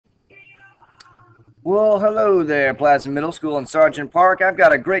Well, hello there, Plaza Middle School in Sergeant Park. I've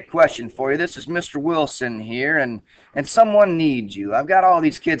got a great question for you. This is Mr. Wilson here, and someone needs you. I've got all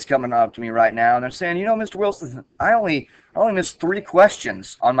these kids coming up to me right now, and they're saying, Mr. Wilson, I only missed 3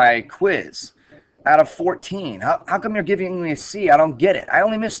 questions on my quiz out of 14. How come you're giving me a C? I don't get it. I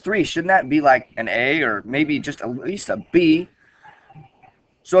only missed 3. Shouldn't that be like an A or maybe just at least a B?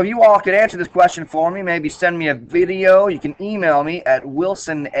 So if you all could answer this question for me, maybe send me a video. You can email me at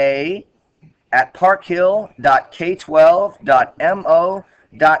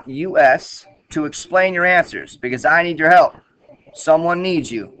wilsona@parkhill.k12.mo.us to explain your answers because I need your help. Someone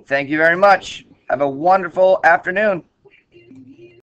needs you. Thank you very much. Have a wonderful afternoon.